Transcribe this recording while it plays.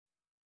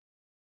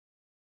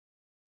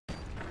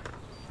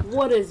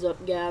What is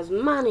up, guys?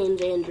 My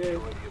name's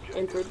Andrew,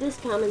 and for this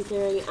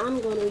commentary, I'm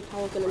going to be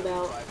talking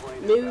about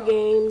new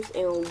games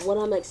and what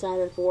I'm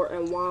excited for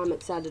and why I'm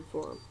excited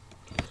for them.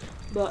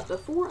 But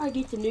before I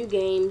get to new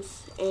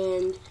games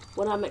and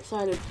what I'm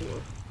excited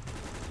for,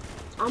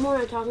 I'm going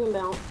to be talking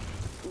about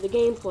the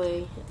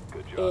gameplay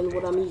and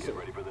what I'm using.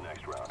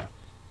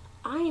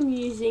 I am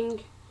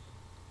using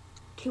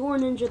Killer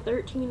Ninja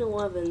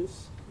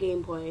 1311's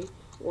gameplay,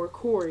 or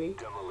Corey.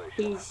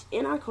 He's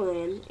in our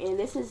clan, and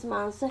this is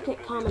my second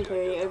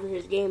commentary over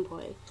his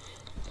gameplay.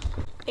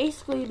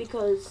 Basically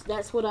because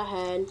that's what I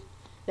had.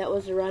 That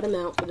was the right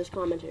amount for this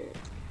commentary.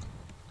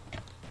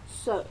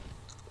 So,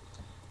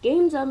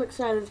 games I'm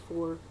excited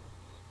for.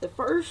 The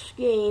first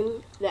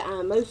game that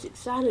I'm most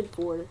excited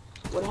for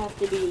would have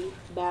to be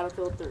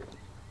Battlefield 3.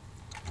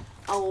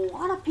 A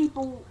lot of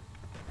people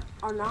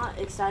are not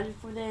excited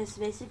for this,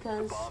 basically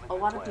because a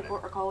lot of people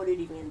are Call of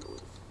Duty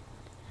fanboys.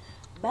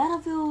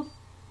 Battlefield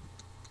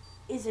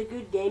is a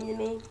good game to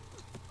me,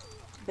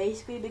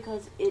 basically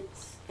because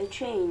it's a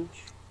change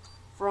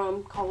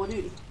from Call of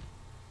Duty.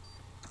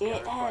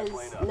 It has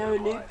no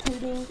nuke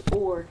shooting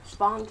or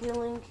spawn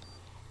killing,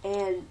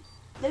 and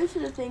those are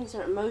the things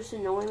that most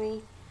annoy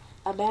me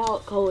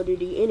about Call of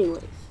Duty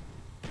anyways.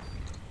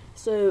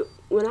 So,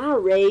 when I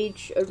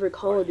rage over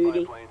Call of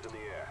Duty,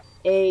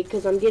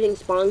 because I'm getting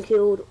spawn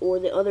killed or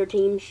the other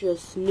team's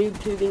just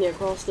noob tubing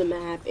across the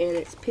map and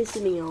it's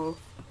pissing me off,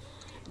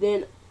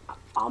 then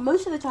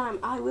most of the time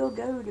I will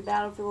go to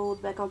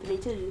Battlefield Bad Company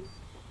 2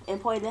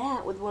 and play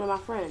that with one of my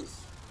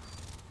friends.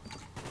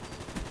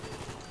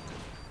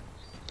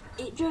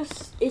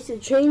 It's a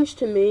change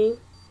to me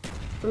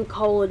from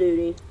Call of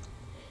Duty,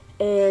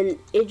 and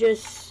it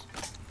just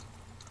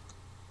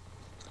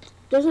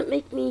doesn't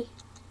make me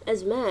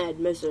as mad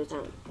most of the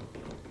time.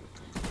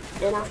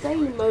 And I say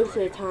most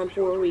of the time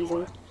for a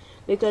reason,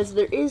 because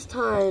there is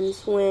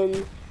times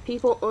when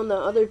people on the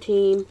other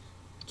team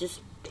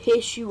just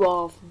piss you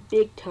off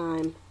big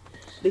time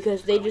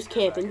because they just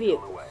camp in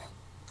vehicles.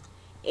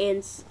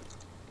 And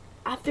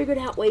I figured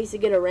out ways to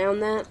get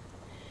around that,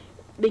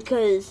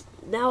 because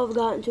now I've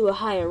gotten to a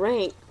higher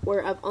rank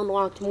where I've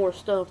unlocked more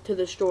stuff to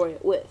destroy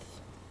it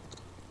with.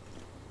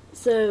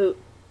 So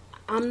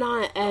I'm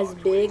not as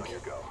big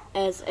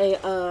as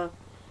a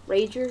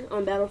rager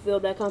on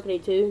Battlefield Bad Company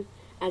 2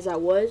 as I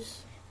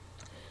was,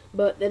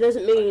 but that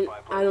doesn't mean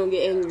I don't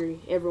get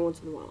angry every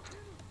once in a while.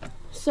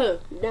 So,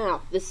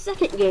 now, the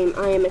second game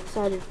I am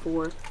excited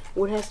for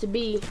would have to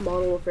be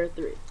Modern Warfare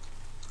 3.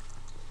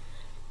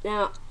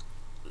 Now,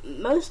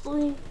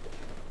 mostly,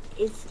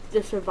 it's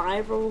the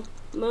survival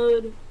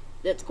mode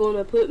that's going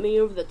to put me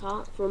over the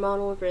top for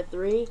Modern Warfare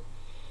 3,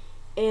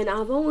 and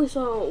I've only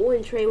saw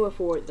one trailer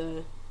for it,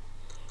 though.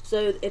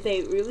 So, if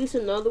they release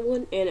another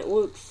one and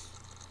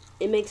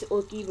it makes it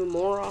look even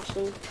more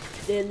awesome,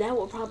 then that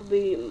will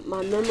probably be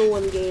my number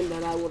one game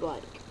that I would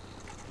like.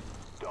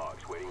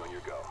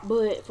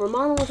 But for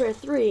Modern Warfare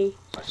 3,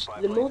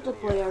 the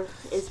multiplayer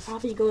is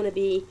probably going to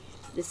be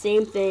the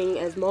same thing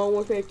as Modern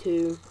Warfare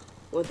 2,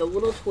 with a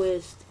little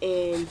twist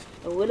and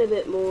a little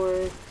bit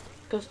more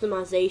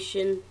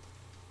customization,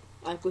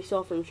 like we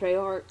saw from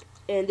Treyarch.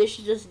 And this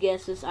is just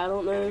guesses. I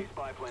don't know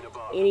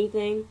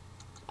anything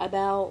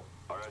about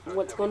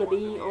what's going to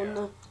be on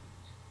the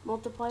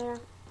multiplayer.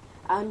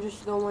 I'm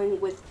just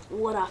going with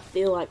what I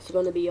feel like is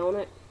going to be on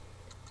it.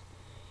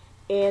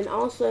 And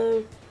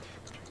also,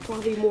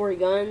 probably more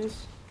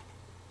guns.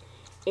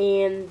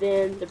 And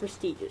then the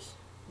prestiges.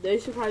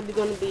 Those are probably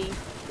going to be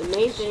the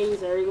main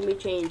things that are going to be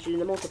changed in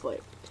the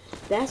multiplayer.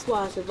 That's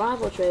why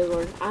Survival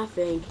Trailer, I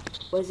think,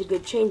 was a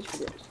good change for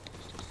them.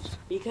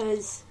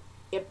 Because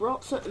it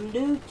brought something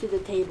new to the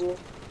table,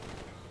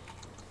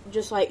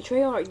 just like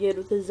Treyarch did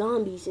with the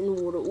zombies in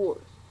World at War.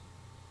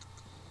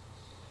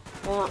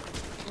 Now,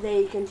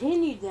 they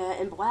continued that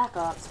in Black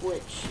Ops,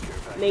 which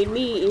made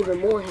me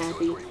even more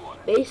happy.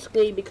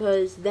 Basically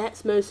because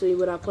that's mostly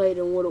what I played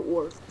in World at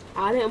War.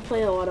 I didn't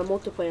play a lot of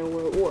multiplayer in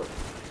World at War.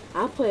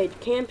 I played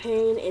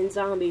campaign and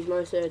zombies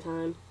most of the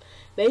time.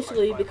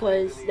 Basically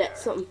because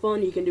that's something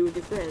fun you can do with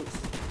your friends.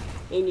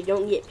 And you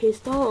don't get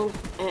pissed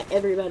off at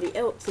everybody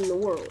else in the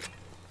world.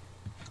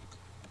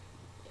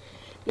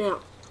 Now,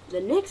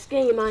 the next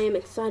game I am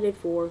excited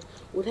for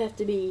would have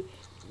to be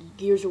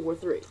Gears of War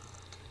 3.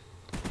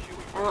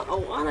 A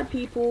lot of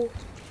people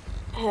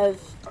have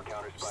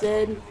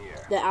said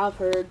that I've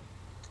heard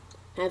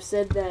have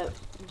said that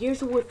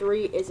Gears of War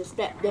 3 is a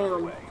step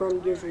down from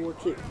Gears of War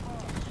 2,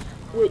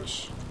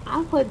 which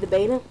I played the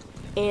beta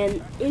and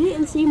it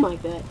didn't seem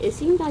like that. It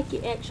seemed like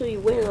it actually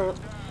went up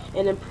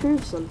and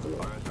improved something.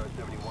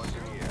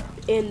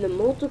 And the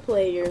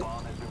multiplayer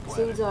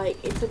seems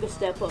like it took a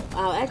step up.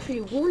 I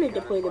actually wanted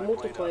to play the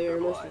multiplayer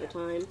most of the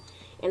time,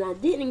 and I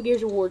didn't in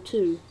Gears of War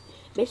 2,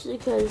 basically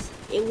because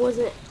it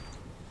wasn't,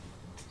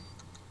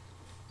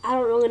 I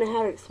don't really know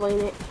how to explain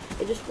it.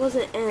 It just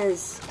wasn't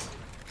as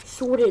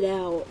sorted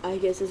out, I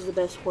guess is the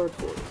best word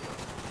for it.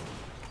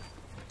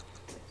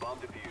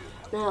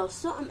 Now,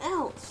 something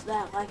else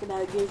that I like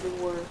about Gears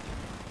of War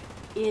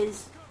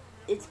is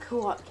its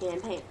co-op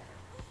campaign.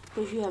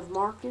 Because you have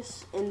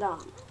Marcus and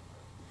Dom.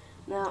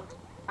 Now,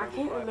 I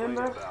can't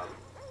remember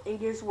in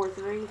Gears of War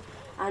 3.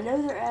 I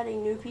know they're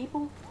adding new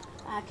people.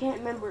 I can't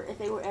remember if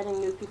they were adding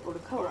new people to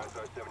co-op.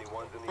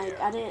 Like,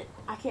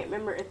 I can't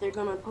remember if they're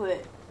gonna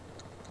put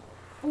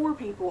 4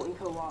 people in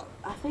co-op.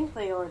 I think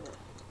they are though.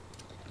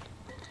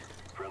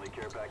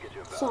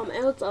 Something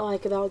else I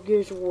like about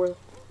Gears of War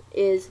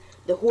is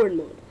the Horde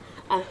mode.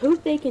 I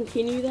hope they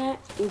continue that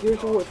in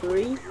Gears of War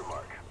 3.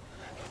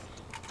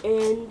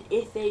 And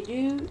if they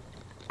do,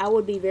 I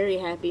would be very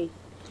happy.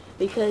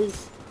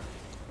 Because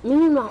me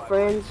and my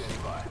friends,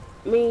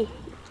 me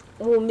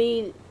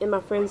and my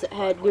friends that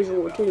had Gears of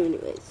War 2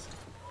 anyways,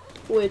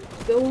 would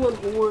go on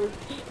Horde,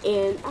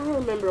 and I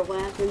remember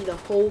laughing the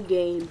whole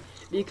game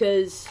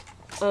because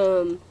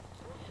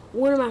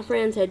one of my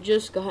friends had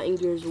just gotten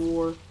Gears of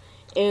War,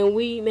 and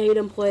we made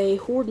him play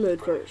Horde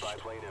mode first.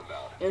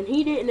 And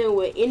he didn't know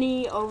what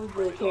any of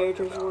the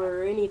characters were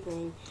or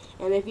anything.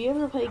 And if you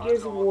ever play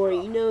Gears of War,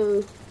 you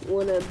know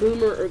what a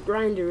boomer or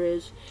grinder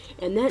is.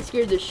 And that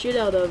scared the shit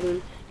out of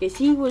him, because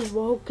he was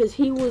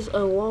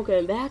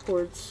walking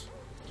backwards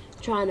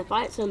trying to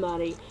fight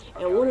somebody,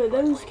 and one of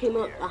those came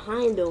up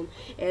behind him,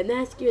 and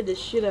that scared the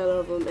shit out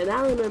of him. And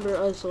I remember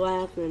us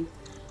laughing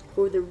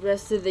for the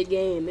rest of the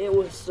game. It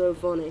was so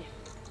funny.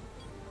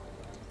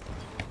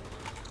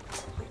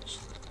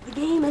 The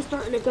game is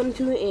starting to come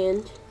to an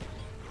end,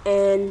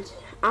 and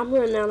I'm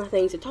running out of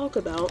things to talk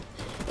about,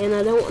 and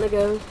I don't want to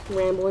go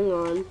rambling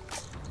on.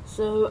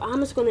 So I'm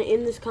just going to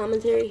end this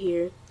commentary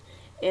here,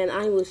 and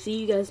I will see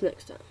you guys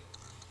next time.